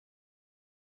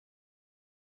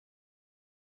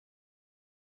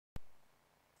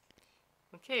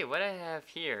Okay, what I have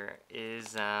here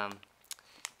is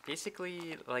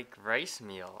basically like rice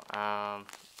meal.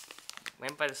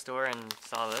 Went by the store and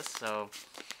saw this, so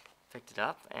picked it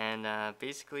up. And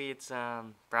basically, it's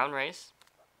brown rice,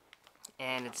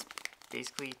 and it's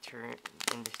basically turned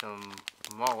into some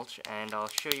mulch. And I'll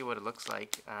show you what it looks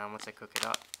like once I cook it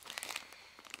up.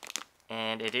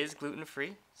 And it is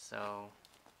gluten-free, so.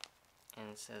 And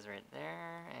it says right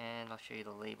there, and I'll show you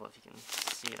the label if you can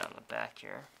see it on the back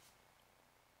here.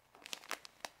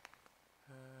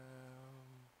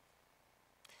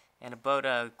 And about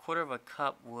a quarter of a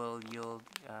cup will yield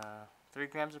 3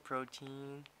 grams of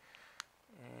protein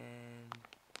and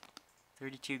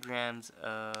 32 grams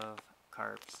of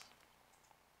carbs.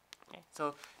 Okay,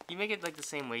 so you make it like the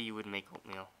same way you would make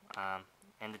oatmeal,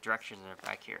 and the directions are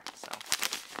back here. So,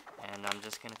 and I'm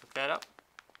just gonna cook that up.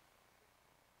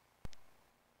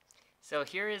 So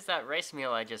here is that rice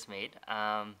meal I just made.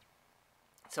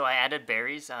 So I added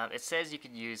berries. It says you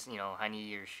could use,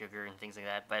 honey or sugar and things like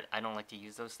that, but I don't like to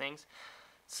use those things.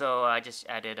 So I just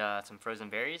added some frozen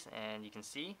berries, and you can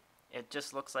see it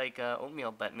just looks like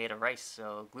oatmeal but made of rice,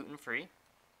 so gluten-free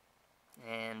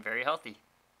and very healthy.